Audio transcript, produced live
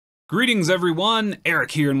Greetings everyone,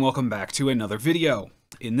 Eric here and welcome back to another video.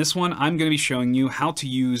 In this one, I'm going to be showing you how to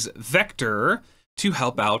use Vector to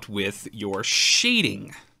help out with your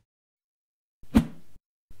shading.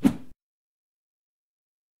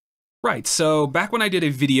 Right, so back when I did a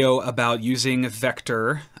video about using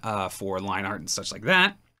Vector for line art and such like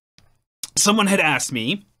that, someone had asked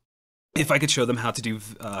me if I could show them how to do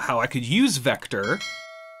how I could use Vector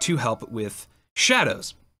to help with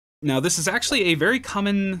shadows. Now, this is actually a very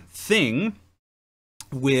common thing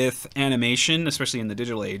with animation, especially in the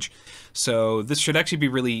digital age. So this should actually be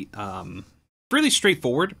really, really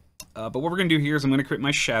straightforward. But what we're going to do here is I'm going to create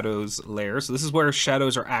my shadows layer. So this is where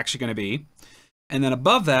shadows are actually going to be. And then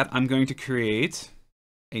above that, I'm going to create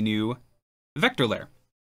a new vector layer.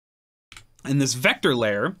 And this vector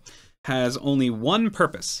layer has only one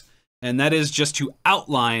purpose, and that is just to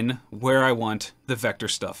outline where I want the vector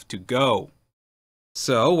stuff to go.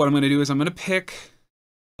 So what I'm going to do is I'm going to pick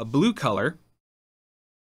a blue color.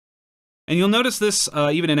 And you'll notice this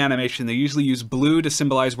even in animation, they usually use blue to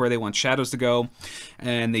symbolize where they want shadows to go.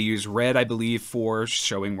 And they use red, I believe, for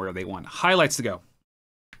showing where they want highlights to go.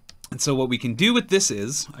 And so what we can do with this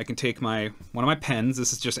is I can take one of my pens.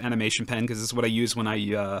 This is just animation pen because this is what I use when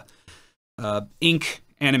I ink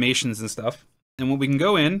animations and stuff. And what we can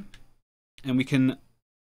go in and we can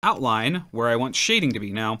outline where I want shading to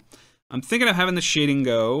be. Now, I'm thinking of having the shading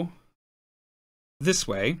go this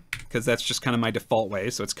way, because that's just kind of my default way.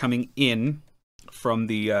 So it's coming in from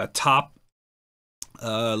the top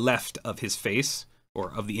left of his face,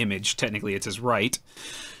 or of the image. Technically, it's his right.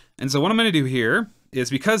 And so what I'm going to do here is,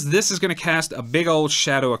 because this is going to cast a big old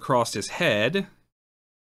shadow across his head,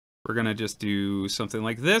 we're going to just do something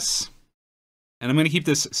like this. And I'm going to keep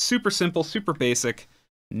this super simple, super basic,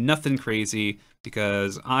 nothing crazy,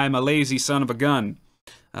 because I'm a lazy son of a gun.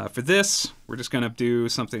 For this, we're just going to do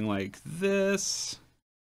something like this,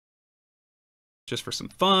 just for some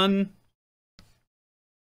fun.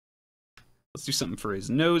 Let's do something for his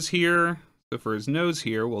nose here. So for his nose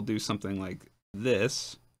here, we'll do something like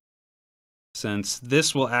this, since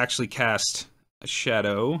this will actually cast a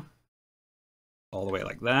shadow all the way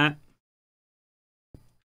like that.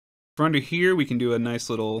 For under here, we can do a nice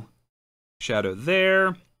little shadow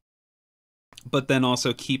there, but then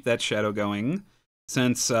also keep that shadow going.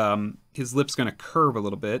 Since his lip's going to curve a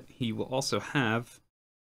little bit, he will also have,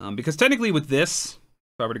 because technically with this,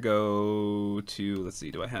 if I were to go to, let's see,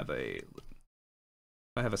 do I have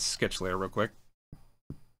a sketch layer real quick.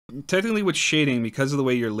 Technically with shading, because of the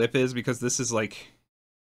way your lip is, because this is like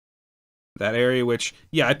that area, which,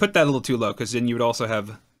 yeah, I put that a little too low, because then you would also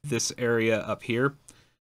have this area up here.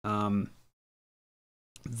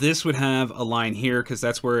 This would have a line here, because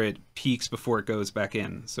that's where it peaks before it goes back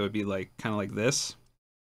in. So it'd be like, kind of like this.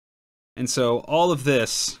 And so all of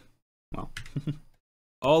this, well,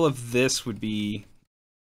 all of this would be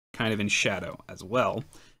kind of in shadow as well.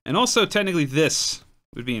 And also, technically, this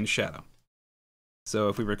would be in shadow. So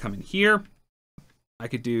if we were to come in here, I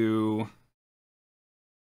could do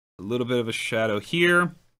a little bit of a shadow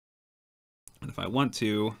here. And if I want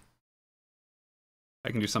to,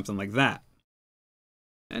 I can do something like that.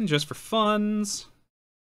 And just for funs,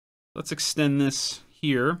 let's extend this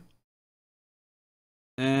here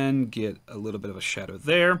and get a little bit of a shadow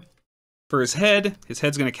there. For his head's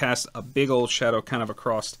going to cast a big old shadow kind of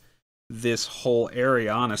across this whole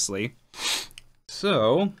area, honestly.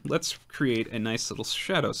 So let's create a nice little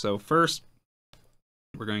shadow. So first,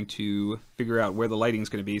 we're going to figure out where the lighting is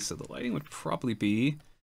going to be. So the lighting would probably be, if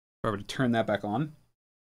I were to turn that back on.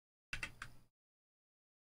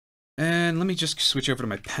 And let me just switch over to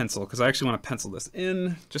my pencil, because I actually want to pencil this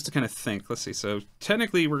in, just to kind of think. Let's see, so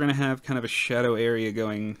technically we're going to have kind of a shadow area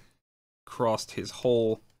going across his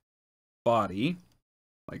whole body,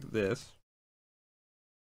 like this.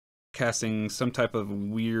 Casting some type of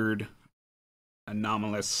weird,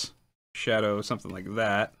 anomalous shadow, something like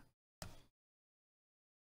that.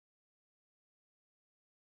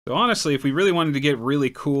 So honestly, if we really wanted to get really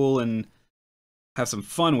cool and have some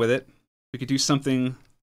fun with it, we could do something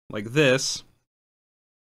like this,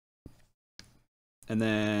 and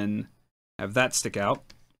then have that stick out.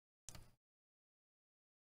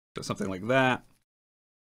 So something like that,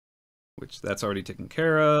 which that's already taken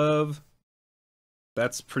care of.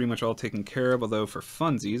 That's pretty much all taken care of, although for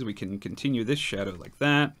funsies, we can continue this shadow like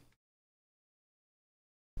that.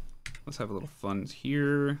 Let's have a little fun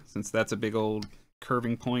here, since that's a big old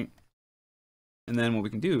curving point. And then what we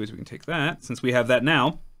can do is we can take that, since we have that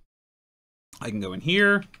now, I can go in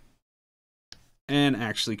here and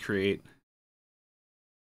actually create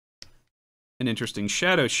an interesting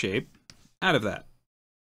shadow shape out of that.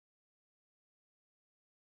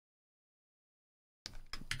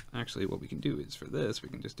 Actually, what we can do is for this, we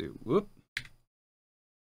can just do whoop.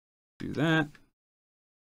 Do that.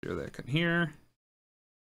 Show that cut here.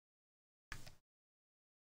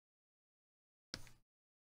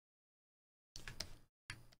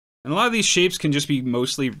 And a lot of these shapes can just be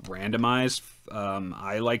mostly randomized.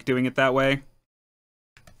 I like doing it that way.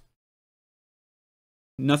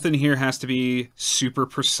 Nothing here has to be super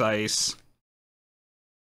precise.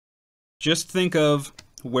 Just think of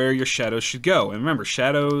where your shadows should go. And remember,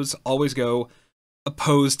 shadows always go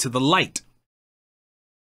opposed to the light.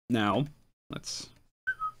 Now, let's...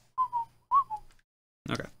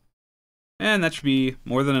 Okay. And that should be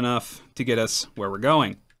more than enough to get us where we're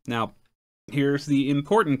going. Now, here's the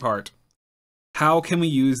important part. How can we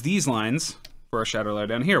use these lines for our shadow layer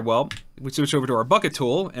down here? Well, we switch over to our bucket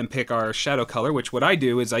tool and pick our shadow color, which what I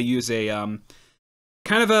do is I use a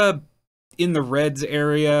kind of a in the reds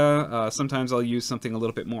area. Sometimes I'll use something a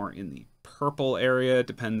little bit more in the purple area. It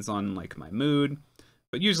depends on like my mood,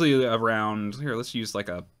 but usually around here, let's use like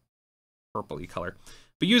a purpley color,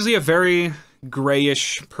 but usually a very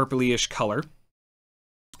grayish, purplyish color.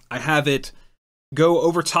 I have it go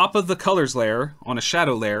over top of the colors layer on a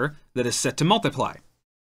shadow layer that is set to multiply.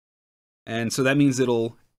 And so that means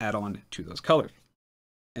it'll add on to those colors.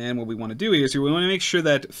 And what we want to do is we want to make sure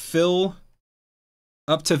that fill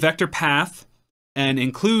up to vector path and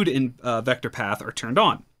include in vector path are turned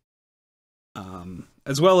on.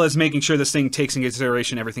 As well as making sure this thing takes into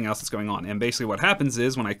consideration everything else that's going on. And basically what happens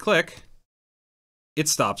is when I click, it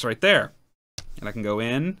stops right there. And I can go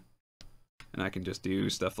in and I can just do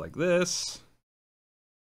stuff like this.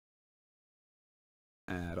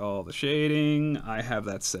 Add all the shading. I have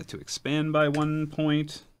that set to expand by 1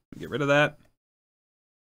 point. Get rid of that.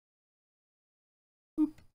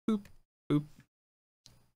 Boop, boop, boop.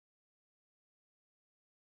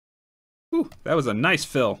 Ooh, that was a nice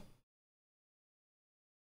fill.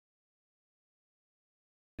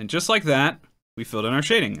 And just like that, we filled in our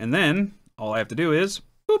shading. And then all I have to do is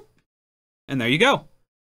boop. And there you go.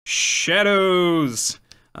 Shadows.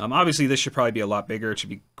 Obviously, this should probably be a lot bigger. It should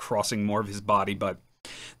be crossing more of his body, but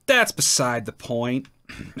that's beside the point.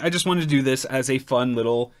 I just wanted to do this as a fun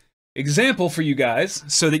little example for you guys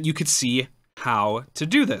so that you could see how to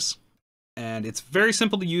do this. And it's very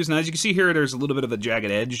simple to use. And as you can see here, there's a little bit of a jagged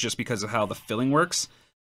edge just because of how the filling works.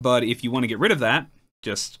 But if you want to get rid of that,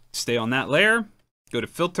 just stay on that layer, go to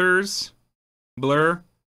Filters, Blur,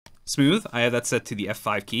 Smooth. I have that set to the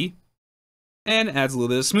F5 key, and adds a little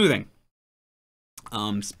bit of smoothing.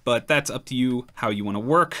 But that's up to you how you want to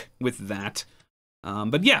work with that.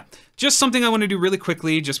 But yeah, just something I want to do really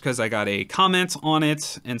quickly just because I got a comment on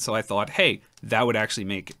it, and so I thought, hey, that would actually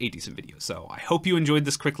make a decent video. So I hope you enjoyed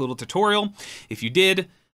this quick little tutorial. If you did,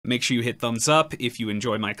 make sure you hit thumbs up. If you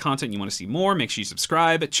enjoy my content and you want to see more, make sure you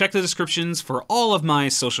subscribe. Check the descriptions for all of my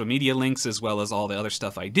social media links as well as all the other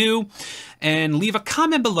stuff I do. And leave a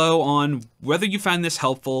comment below on whether you find this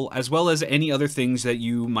helpful as well as any other things that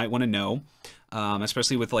you might want to know.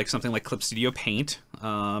 Especially with like something like Clip Studio Paint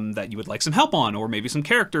that you would like some help on, or maybe some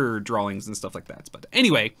character drawings and stuff like that. But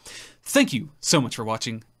anyway, thank you so much for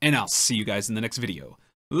watching, and I'll see you guys in the next video.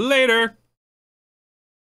 Later!